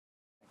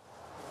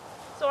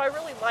I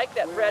really like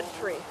that red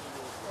tree.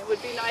 It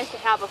would be nice to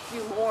have a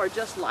few more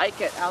just like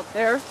it out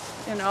there,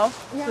 you know,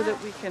 so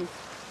that we can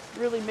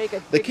really make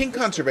a The King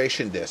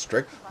Conservation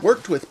District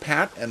worked with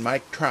Pat and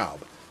Mike Traub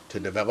to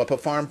develop a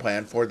farm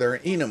plan for their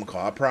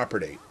Enumclaw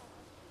property.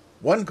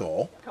 One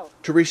goal,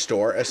 to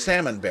restore a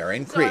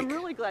salmon-bearing creek. I'm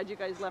really glad you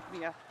guys left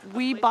me.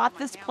 We bought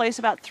this place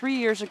about 3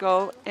 years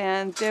ago,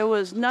 and there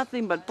was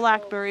nothing but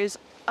blackberries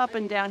up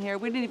and down here.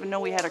 We didn't even know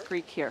we had a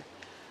creek here.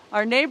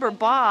 Our neighbor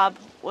Bob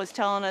was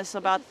telling us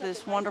about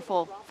this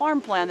wonderful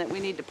farm plan that we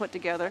need to put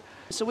together.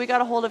 So we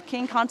got a hold of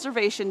King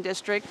Conservation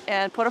District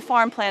and put a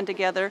farm plan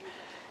together,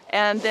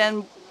 and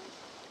then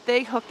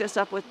they hooked us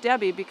up with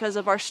Debbie. Because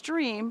of our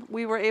stream,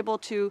 we were able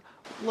to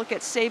look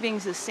at saving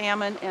the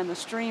salmon and the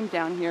stream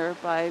down here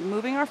by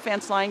moving our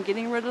fence line,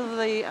 getting rid of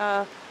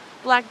the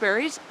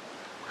blackberries.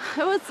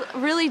 It was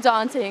really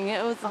daunting.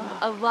 It was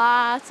a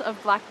lot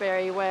of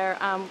blackberry where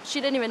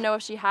she didn't even know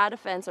if she had a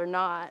fence or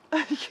not.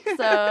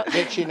 So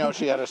Did she know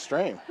she had a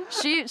stream?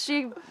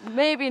 She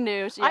maybe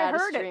knew she had a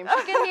stream. It.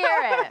 She could hear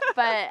it,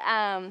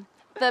 but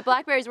the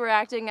blackberries were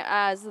acting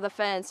as the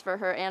fence for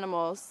her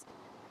animals.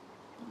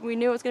 We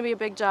knew it was going to be a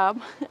big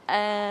job,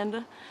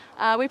 and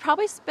we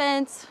probably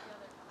spent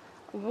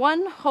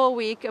one whole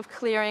week of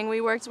clearing.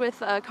 We worked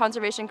with a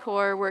Conservation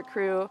Corps work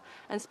crew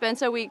and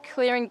spent a week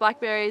clearing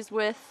blackberries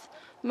with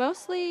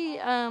mostly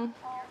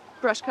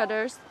brush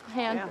cutters,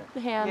 by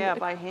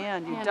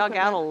hand. You dug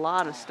out a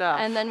lot of stuff.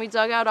 And then we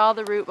dug out all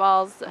the root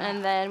balls,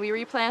 and then we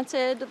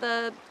replanted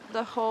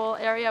the whole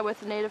area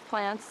with native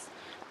plants.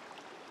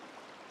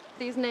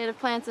 These native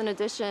plants, in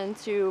addition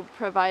to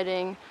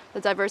providing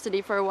the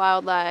diversity for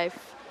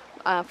wildlife,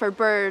 for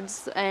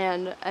birds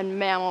and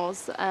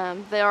mammals,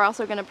 they are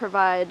also going to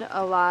provide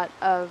a lot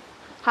of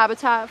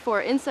habitat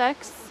for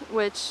insects,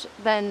 which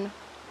then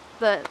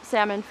the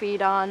salmon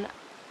feed on.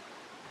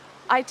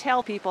 I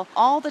tell people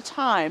all the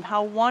time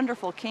how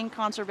wonderful King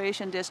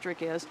Conservation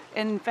District is.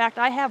 And in fact,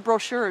 I have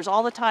brochures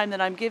all the time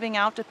that I'm giving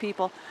out to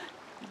people.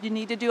 You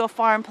need to do a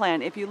farm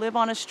plan. If you live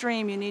on a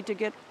stream, you need to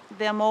get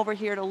them over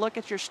here to look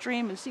at your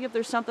stream and see if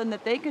there's something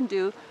that they can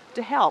do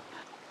to help.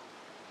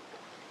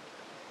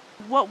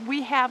 What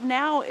we have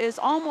now is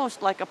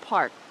almost like a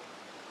park.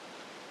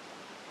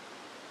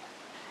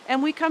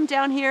 And we come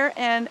down here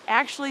and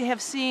actually have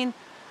seen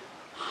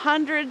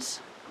hundreds,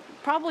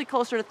 probably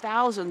closer to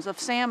thousands of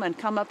salmon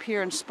come up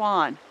here and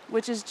spawn,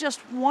 which is just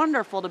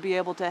wonderful to be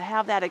able to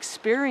have that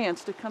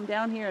experience, to come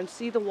down here and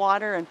see the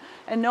water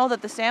and know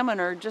that the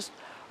salmon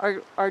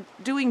are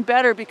doing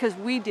better because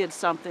we did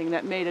something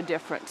that made a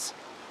difference.